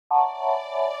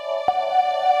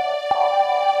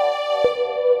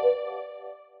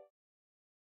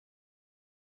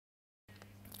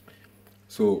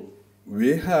So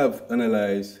we have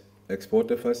analyzed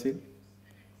exporter facile.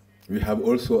 We have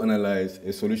also analyzed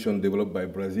a solution developed by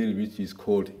Brazil, which is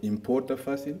called importer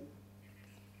facile.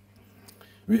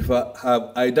 We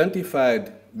have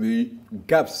identified the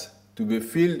gaps to be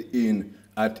filled in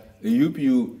at the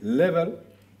UPU level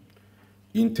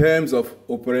in terms of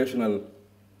operational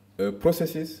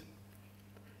processes,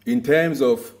 in terms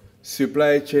of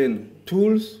supply chain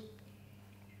tools,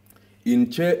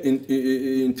 in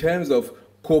terms of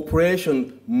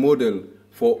cooperation model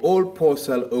for all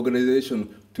postal organizations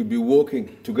to be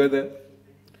working together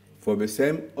for the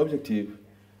same objective,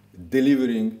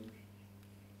 delivering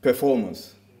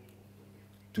performance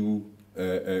to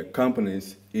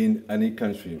companies in any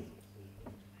country.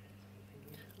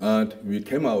 And we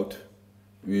came out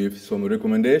with some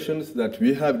recommendations that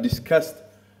we have discussed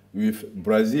with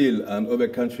Brazil and other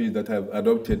countries that have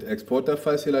adopted exporter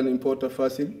facile and importer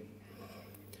facile.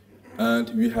 And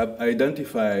we have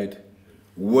identified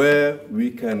where we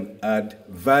can add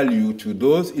value to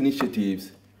those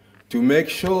initiatives to make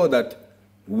sure that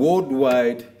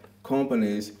worldwide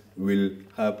companies will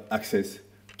have access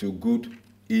to good,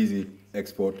 easy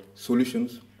export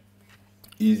solutions,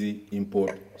 easy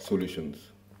import solutions.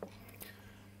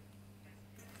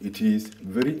 It is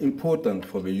very important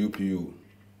for the UPU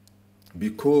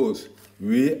because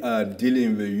we are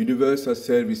dealing with a universal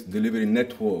service delivery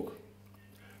network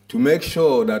to make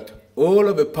sure that all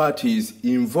of the parties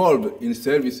involved in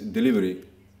service delivery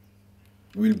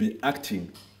will be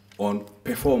acting on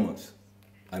performance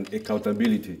and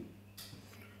accountability.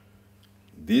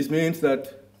 This means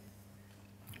that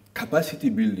capacity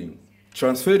building,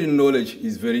 transferring knowledge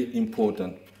is very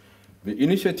important. The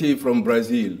initiative from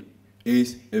Brazil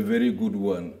is a very good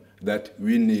one that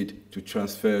we need to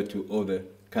transfer to other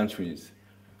countries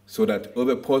so that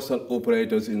other postal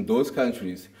operators in those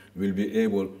countries will be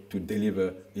able to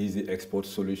deliver easy export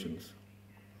solutions.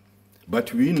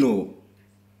 But we know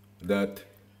that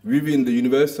within the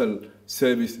universal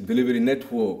service delivery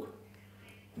network,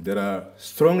 there are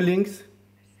strong links,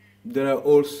 there are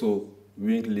also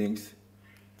weak links.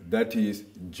 That is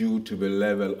due to the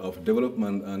level of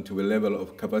development and to the level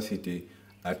of capacity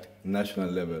at national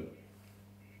level.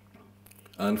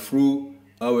 And through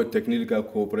our technical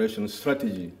cooperation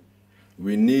strategy,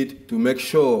 we need to make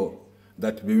sure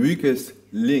that the weakest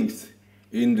links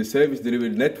in the service delivery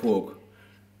network,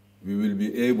 we will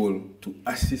be able to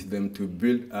assist them to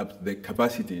build up the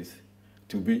capacities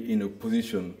to be in a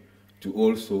position to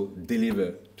also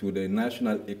deliver to the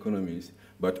national economies,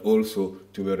 but also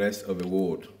to the rest of the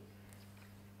world.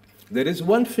 There is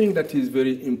one thing that is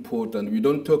very important. We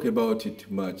don't talk about it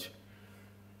much.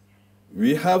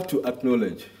 We have to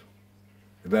acknowledge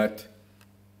that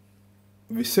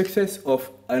the success of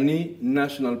any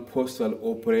national postal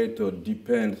operator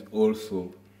depends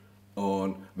also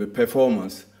on the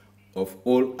performance of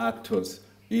all actors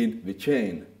in the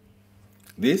chain.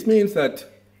 This means that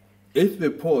if the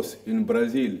post in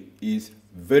Brazil is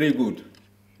very good,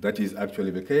 that is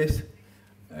actually the case,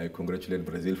 I congratulate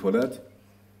Brazil for that,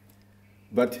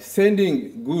 but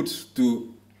sending goods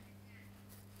to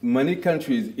many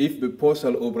countries, if the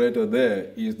postal operator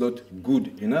there is not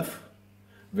good enough,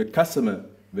 the customer,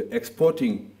 the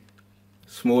exporting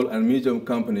small and medium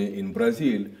company in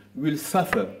Brazil will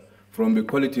suffer from the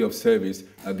quality of service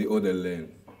at the other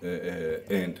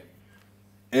end.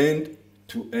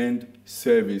 End-to-end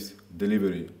service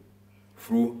delivery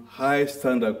through high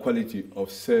standard quality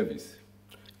of service.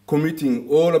 Committing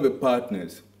all of the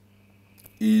partners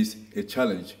is a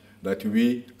challenge that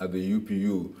we at the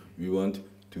UPU, we want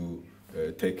to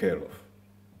take care of.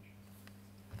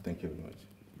 Thank you very much.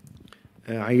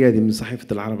 عيادي من صحيفة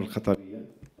العرب القطرية.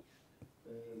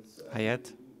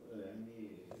 Ayad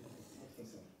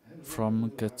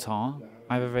from Qatar.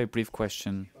 I have a very brief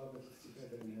question.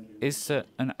 Is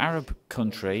an Arab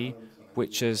country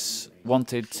which has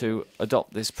wanted to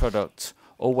adopt this product,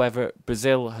 or whether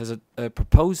Brazil has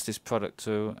proposed this product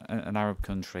to an Arab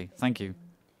country? Thank you.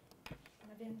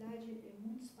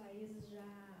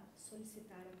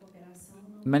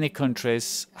 Many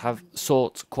countries have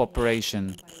sought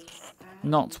cooperation.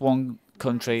 Not one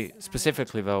country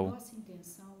specifically, though.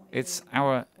 It's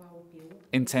our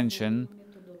intention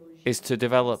is to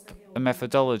develop a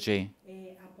methodology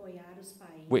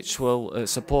which will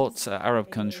support Arab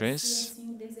countries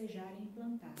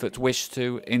that wish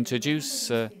to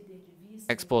introduce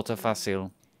exporter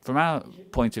facile. From our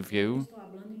point of view,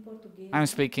 I'm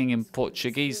speaking in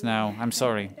Portuguese now, I'm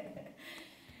sorry.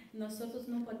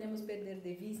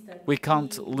 we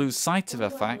can't lose sight of the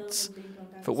fact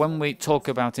that when we talk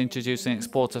about introducing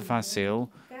exporter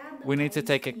facile, we need to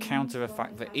take account of the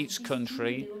fact that each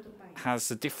country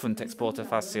has a different exporter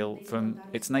facile from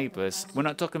its neighbours. We're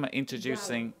not talking about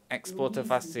introducing exporter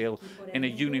facile in a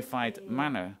unified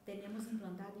manner,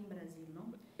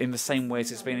 in the same way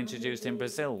as it's been introduced in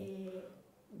Brazil.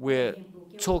 We're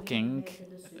talking,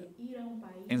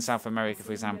 in South America,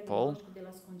 for example,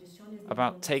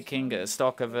 about taking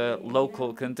stock of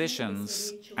local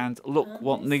conditions and look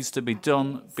what needs to be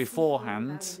done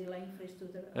beforehand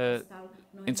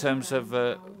in terms of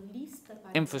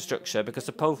infrastructure, because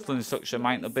the postal infrastructure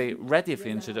might not be ready for the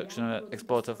introduction of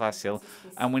exporter facile,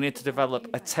 and we need to develop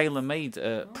a tailor-made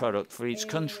product for each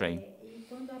country.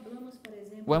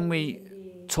 When we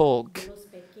talk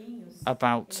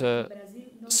about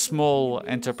small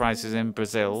enterprises in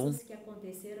Brazil,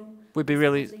 we'd be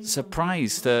really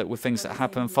surprised with things that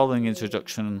happen following the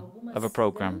introduction of a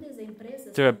program.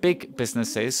 There are big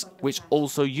businesses which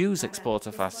also use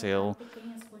exporter facile.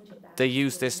 They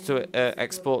use this to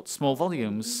export small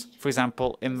volumes, for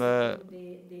example, in the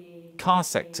car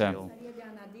sector.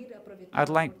 I'd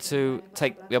like to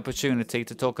take the opportunity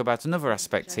to talk about another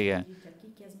aspect here.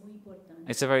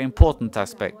 It's a very important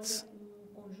aspect.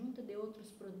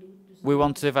 We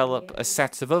want to develop a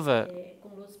set of other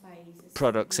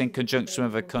products in conjunction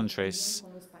with other countries.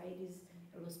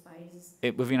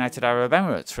 With the United Arab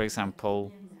Emirates, for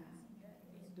example,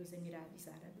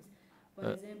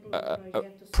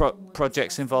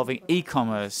 projects involving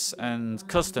e-commerce and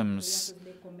customs,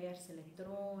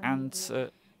 and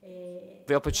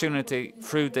the opportunity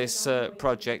through this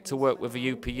project to work with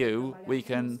the UPU, we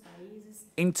can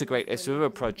integrate this with other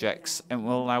projects and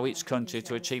will allow each country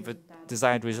to achieve the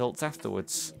desired results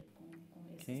afterwards.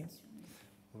 Okay.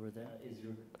 Over there.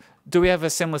 Do we have a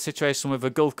similar situation with the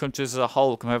Gulf countries as a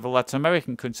whole compared with the Latin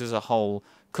American countries as a whole?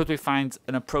 Could we find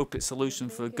an appropriate solution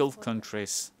for the Gulf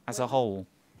countries as a whole?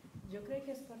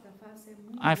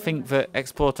 I think that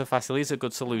exporter facile is a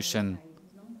good solution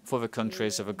for the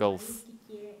countries of the Gulf.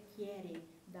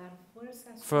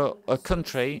 For a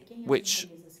country which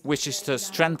wishes to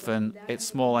strengthen its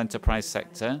small enterprise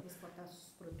sector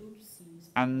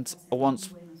and wants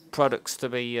products to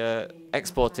be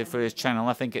exported through this channel,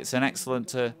 I think it's an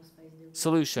excellent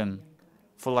solution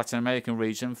for the Latin American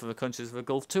region, for the countries of the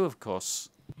Gulf too, of course.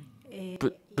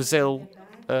 Brazil,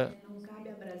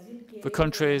 the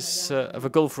countries of the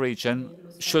Gulf region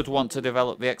should want to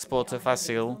develop the exporter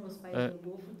facile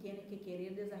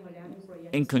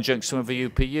in conjunction with the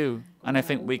UPU, and I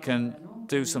think we can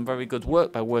do some very good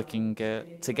work by working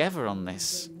together on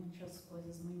this.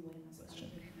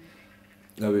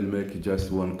 I will make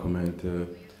just one comment.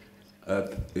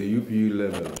 At the UPU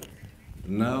level,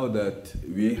 now that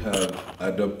we have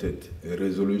adopted a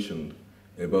resolution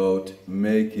about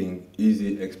making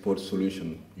easy export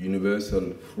solution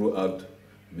universal throughout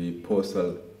the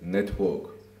postal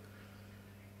network,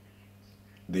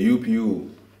 the UPU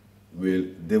will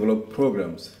develop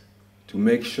programs to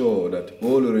make sure that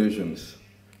all regions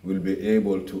will be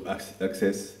able to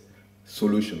access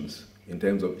solutions in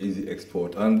terms of easy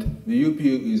export. And the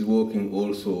UPU is working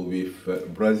also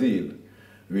with Brazil.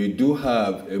 We do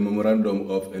have a memorandum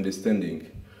of understanding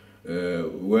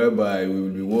whereby we will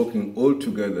be working all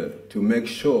together to make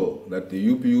sure that the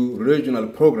UPU regional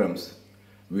programs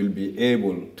will be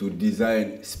able to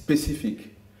design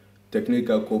specific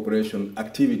technical cooperation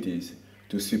activities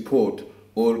to support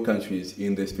all countries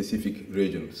in the specific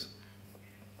regions.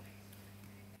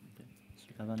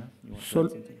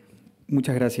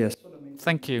 Muchas gracias.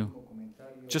 Thank you.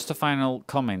 Just a final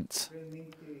comment.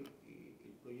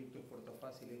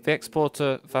 The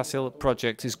exporter facile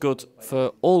project is good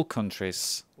for all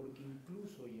countries.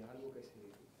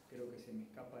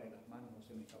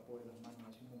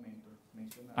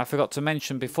 I forgot to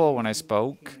mention before when I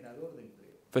spoke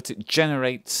that it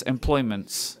generates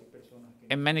employment.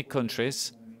 In many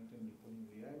countries,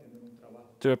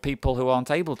 there are people who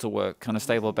aren't able to work on a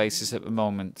stable basis at the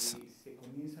moment.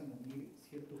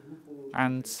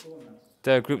 And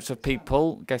there are groups of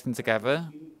people getting together,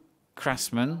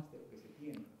 craftsmen,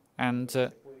 and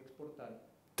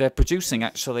they're producing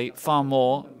actually far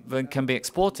more than can be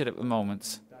exported at the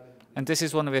moment. And this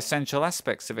is one of the essential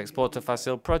aspects of Exporter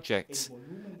Facile project.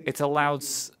 It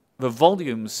allows the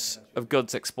volumes of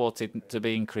goods exported to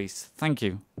be increased. Thank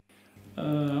you.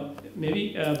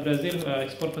 Maybe Brazil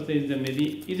export facility,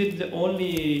 maybe is it the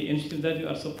only initiative that you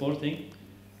are supporting?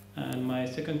 And my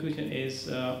second question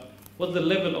is, what's the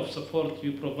level of support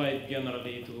you provide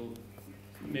generally to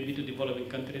maybe to developing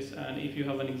countries? And if you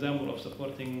have an example of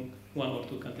supporting one or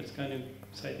two countries, can you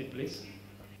cite it, please?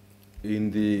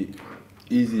 In the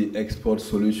easy export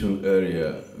solution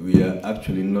area, we are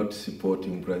actually not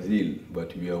supporting Brazil,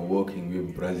 but we are working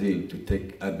with Brazil to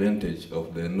take advantage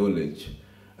of their knowledge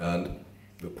and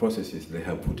the processes they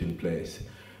have put in place.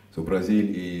 So Brazil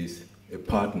is a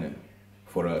partner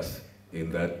for us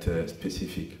in that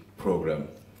specific program.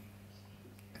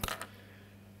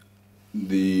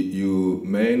 You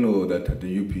may know that at the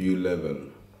UPU level,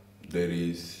 there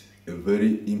is a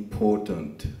very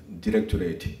important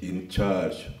directorate in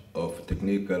charge of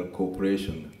technical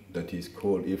cooperation that is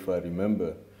called, if I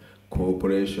remember,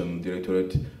 Cooperation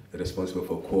Directorate, responsible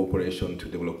for cooperation to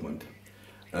development.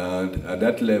 And at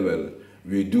that level,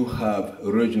 we do have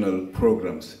regional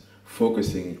programs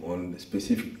focusing on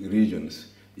specific regions,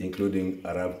 including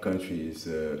Arab countries,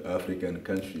 African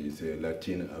countries,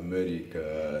 Latin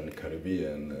America and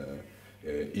Caribbean,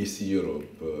 East Europe,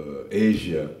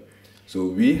 Asia. So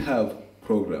we have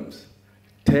programs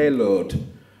tailored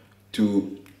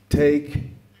to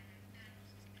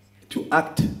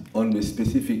act on the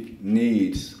specific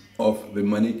needs of the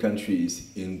many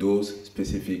countries in those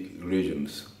specific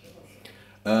regions.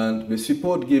 And the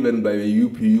support given by the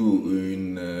UPU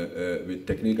in the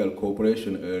technical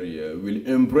cooperation area will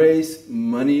embrace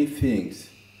many things,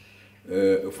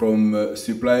 from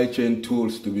supply chain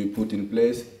tools to be put in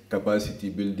place, capacity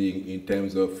building in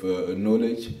terms of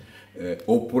knowledge,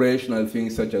 operational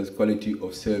things such as quality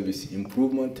of service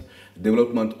improvement,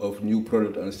 development of new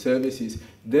products and services.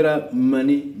 There are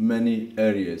many, many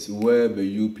areas where the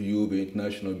UPU, the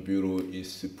International Bureau,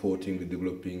 is supporting the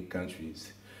developing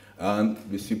countries. And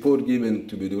the support given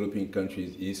to the developing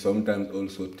countries is sometimes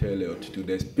also tailored to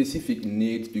their specific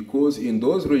needs, because in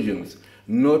those regions,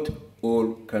 not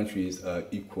all countries are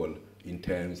equal in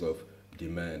terms of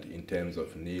demand, in terms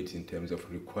of needs, in terms of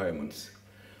requirements.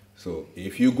 So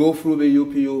if you go through the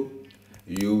UPU,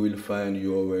 you will find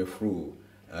your way through,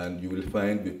 and you will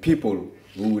find the people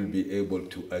who will be able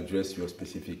to address your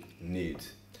specific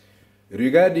needs.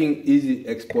 Regarding easy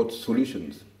export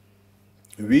solutions,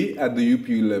 we at the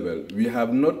UPU level, we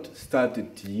have not started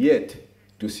yet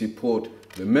to support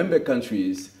the member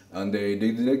countries and the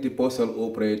designated postal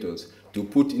operators to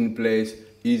put in place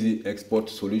easy export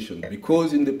solutions,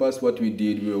 because in the past what we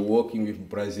did, we were working with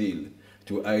Brazil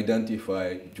to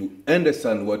identify, to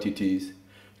understand what it is,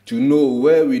 to know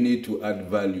where we need to add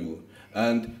value,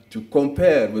 and to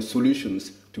compare the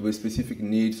solutions to the specific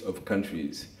needs of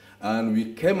countries. And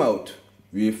we came out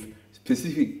with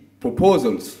specific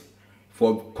proposals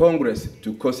for Congress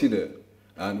to consider,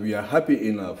 and we are happy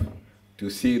enough to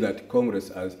see that Congress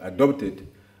has adopted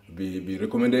the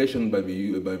recommendation by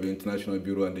the International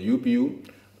Bureau and the UPU,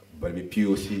 by the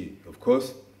POC, of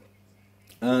course.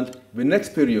 And the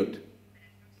next period,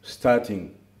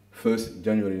 starting 1st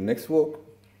January next week,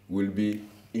 will be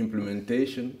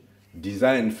implementation,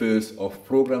 design first of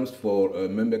programs for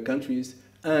member countries,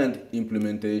 and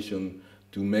implementation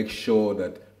to make sure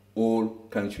that all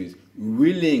countries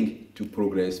willing to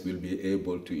progress will be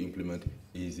able to implement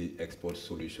easy export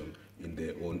solution in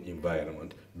their own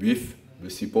environment, with the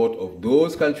support of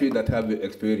those countries that have the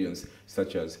experience,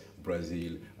 such as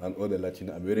Brazil and other Latin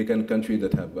American countries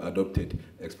that have adopted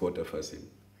exporter facility.